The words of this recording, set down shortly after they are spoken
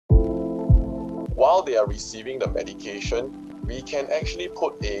while they are receiving the medication, we can actually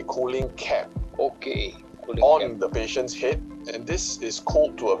put a cooling cap on the patient's head, and this is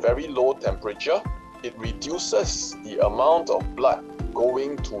cooled to a very low temperature. It reduces the amount of blood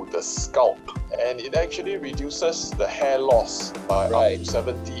going to the scalp, and it actually reduces the hair loss by up to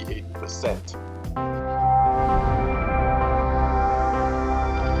 78%.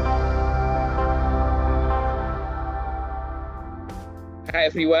 Hi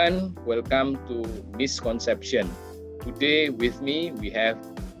everyone, welcome to Misconception. Today with me we have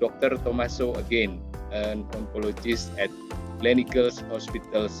Dr. Thomas Soh again, an oncologist at Gleneagles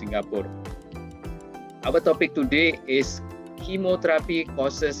Hospital, Singapore. Our topic today is chemotherapy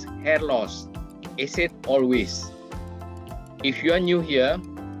causes hair loss. Is it always? If you are new here,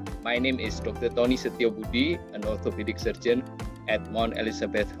 my name is Dr. Tony Setiobudi, an orthopedic surgeon at Mount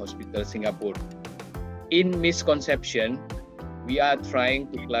Elizabeth Hospital, Singapore. In Misconception, we are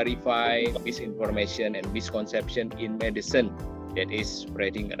trying to clarify misinformation and misconception in medicine that is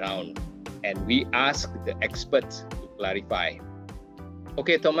spreading around. And we ask the experts to clarify.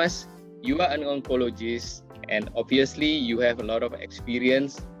 Okay, Thomas, you are an oncologist and obviously you have a lot of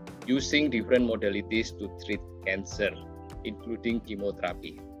experience using different modalities to treat cancer, including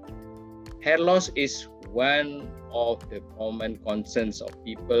chemotherapy. Hair loss is one of the common concerns of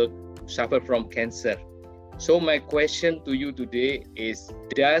people who suffer from cancer. So my question to you today is,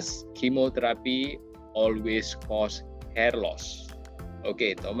 does chemotherapy always cause hair loss?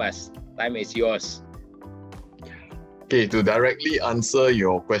 Okay, Thomas, time is yours. Okay, to directly answer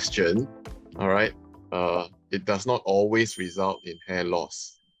your question, it does not always result in hair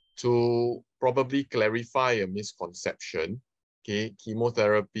loss. To probably clarify a misconception, okay,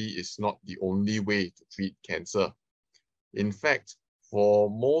 chemotherapy is not the only way to treat cancer. In fact,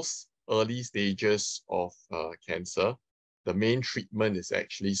 for most early stages of cancer, the main treatment is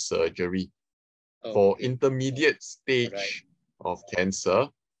actually surgery. For intermediate stage of cancer,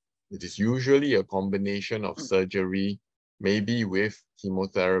 it is usually a combination of surgery, maybe with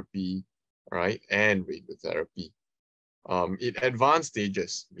chemotherapy, and radiotherapy. In advanced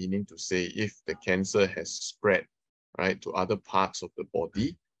stages, meaning to say if the cancer has spread, to other parts of the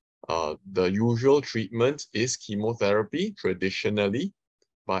body, the usual treatment is chemotherapy traditionally.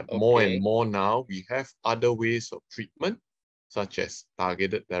 But more and more now, we have other ways of treatment, such as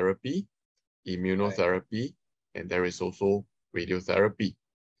targeted therapy, immunotherapy, and there is also radiotherapy.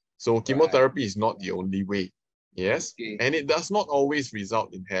 So chemotherapy is not the only way, yes? And it does not always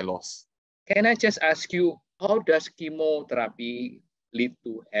result in hair loss. Can I just ask you, how does chemotherapy lead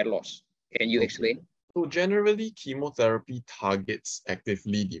to hair loss? Can you explain? So generally, chemotherapy targets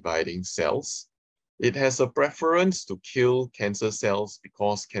actively dividing cells. It has a preference to kill cancer cells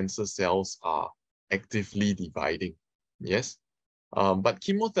because cancer cells are actively dividing, yes? But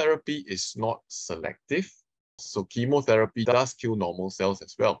chemotherapy is not selective. So chemotherapy does kill normal cells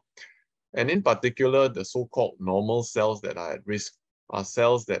as well. And in particular, the so-called normal cells that are at risk are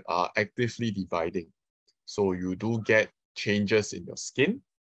cells that are actively dividing. So you do get changes in your skin,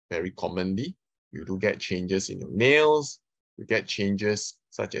 very commonly. You do get changes in your nails. You get changes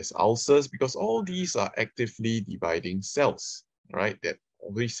such as ulcers, because all these are actively dividing cells, that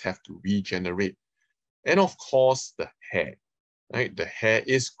always have to regenerate. And of course, the hair, The hair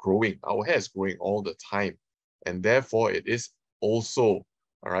is growing. Our hair is growing all the time. And therefore, it is also,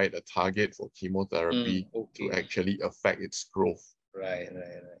 a target for chemotherapy to actually affect its growth. Right.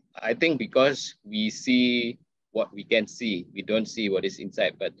 I think because we see what we can see, we don't see what is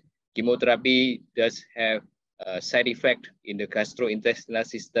inside, but chemotherapy does have a side effect in the gastrointestinal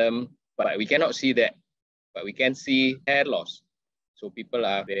system, but we cannot see that. But we can see hair loss. So people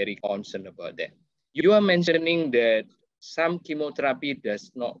are very concerned about that. You are mentioning that some chemotherapy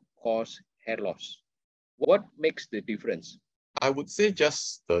does not cause hair loss. What makes the difference? I would say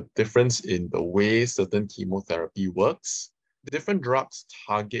just the difference in the way certain chemotherapy works. Different drugs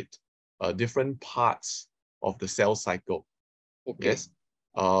target different parts of the cell cycle. Yes,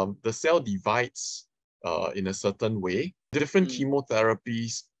 the cell divides in a certain way. Different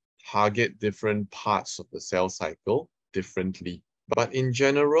chemotherapies target different parts of the cell cycle differently. But in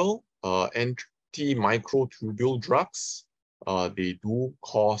general, anti-microtubule drugs, they do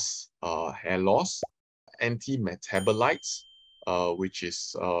cause hair loss. Anti-metabolites, which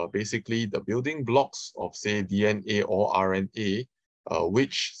is basically the building blocks of, say, DNA or RNA,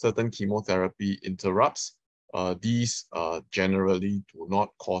 which certain chemotherapy interrupts, these generally do not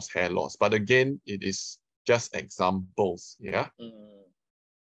cause hair loss. But again, it is just examples, yeah?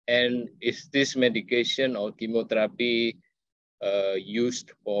 And is this medication or chemotherapy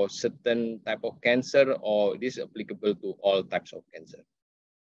used for certain type of cancer, or it is applicable to all types of cancer?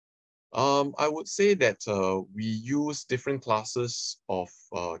 I would say that we use different classes of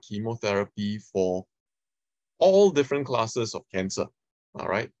chemotherapy for all different classes of cancer. All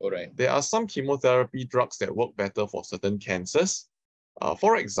right. All right. There are some chemotherapy drugs that work better for certain cancers.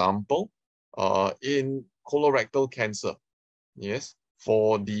 For example, in colorectal cancer, yes,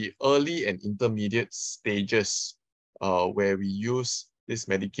 for the early and intermediate stages, where we use this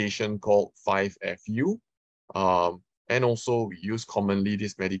medication called 5-FU, and also we use commonly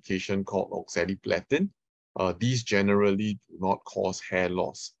this medication called oxaliplatin. These generally do not cause hair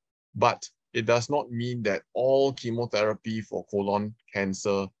loss, but it does not mean that all chemotherapy for colon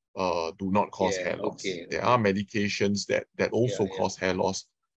cancer do not cause hair loss. Okay. There are medications that also cause hair loss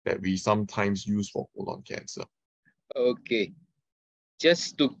that we sometimes use for colon cancer. Okay.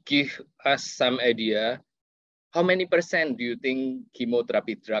 Just to give us some idea, how many percent do you think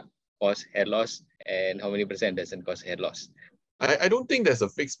chemotherapy drug cause hair loss and how many percent doesn't cause hair loss? I don't think there's a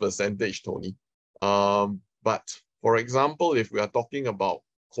fixed percentage, Tony. But for example, if we are talking about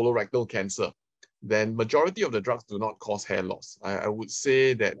colorectal cancer, then majority of the drugs do not cause hair loss. I would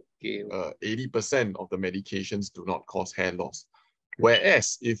say that 80% of the medications do not cause hair loss.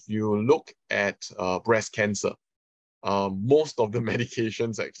 Whereas if you look at breast cancer, most of the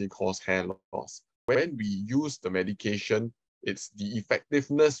medications actually cause hair loss. When we use the medication, it's the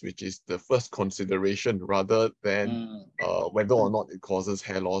effectiveness which is the first consideration rather than whether or not it causes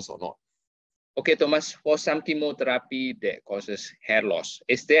hair loss or not. Okay, Thomas, for some chemotherapy that causes hair loss,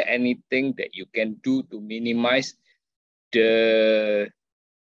 is there anything that you can do to minimize the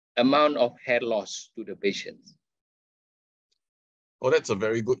amount of hair loss to the patient? Oh, that's a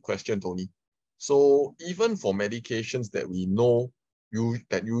very good question, Tony. So even for medications that we know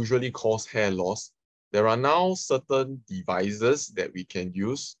that usually cause hair loss, there are now certain devices that we can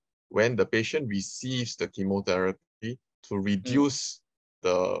use when the patient receives the chemotherapy to reduce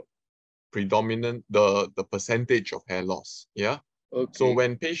the percentage of hair loss. Yeah. Okay. So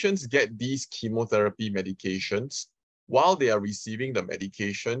when patients get these chemotherapy medications, while they are receiving the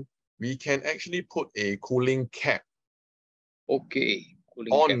medication, we can actually put a cooling cap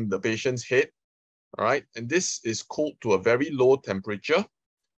on the patient's head. All right. And this is cooled to a very low temperature.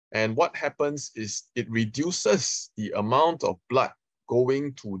 And what happens is it reduces the amount of blood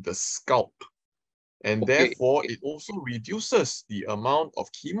going to the scalp. And therefore, it also reduces the amount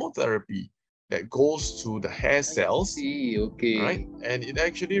of chemotherapy that goes to the hair cells. Right? And it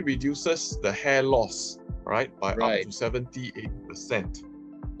actually reduces the hair loss, right, by up to 70-80%.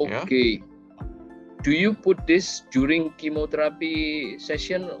 Okay. Yeah? Do you put this during chemotherapy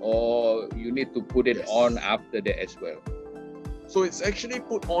session or you need to put it on after that as well? So it's actually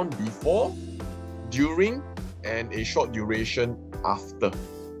put on before, during, and a short duration after.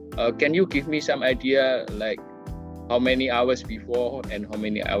 Can you give me some idea like how many hours before and how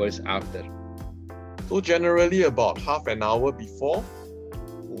many hours after? So generally about half an hour before,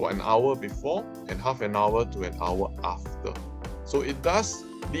 1 hour before, and half an hour to an hour after. So it does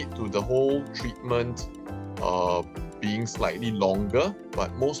lead to the whole treatment being slightly longer,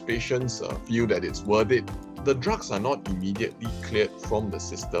 but most patients feel that it's worth it. The drugs are not immediately cleared from the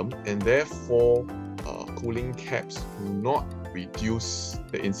system, and therefore cooling caps do not reduce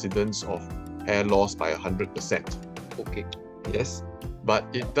the incidence of hair loss by 100%. Okay. Yes, but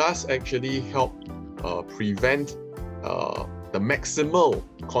it does actually help prevent the maximal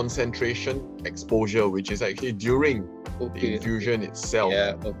concentration exposure, which is actually during the infusion itself.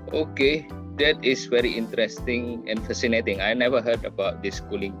 Yeah. Okay, that is very interesting and fascinating. I never heard about this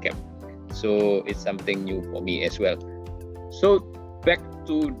cooling cap, so it's something new for me as well. So back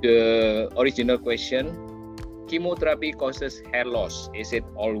to the original question, chemotherapy causes hair loss. Is it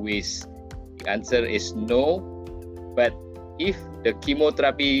always? The answer is no. But if the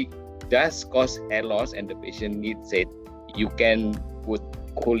chemotherapy does cause hair loss and the patient needs it, you can put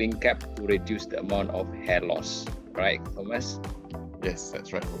cooling cap to reduce the amount of hair loss. Right, Thomas? Yes,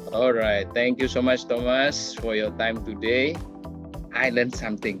 that's right. All right. Thank you so much, Thomas, for your time today. I learned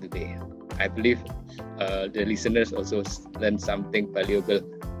something today. I believe the listeners also learned something valuable.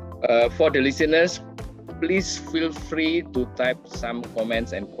 For the listeners, please feel free to type some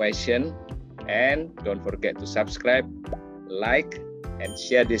comments and questions. And don't forget to subscribe, like, and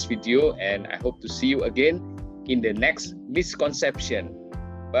share this video. And I hope to see you again in the next misconception.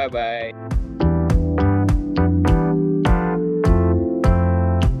 Bye-bye.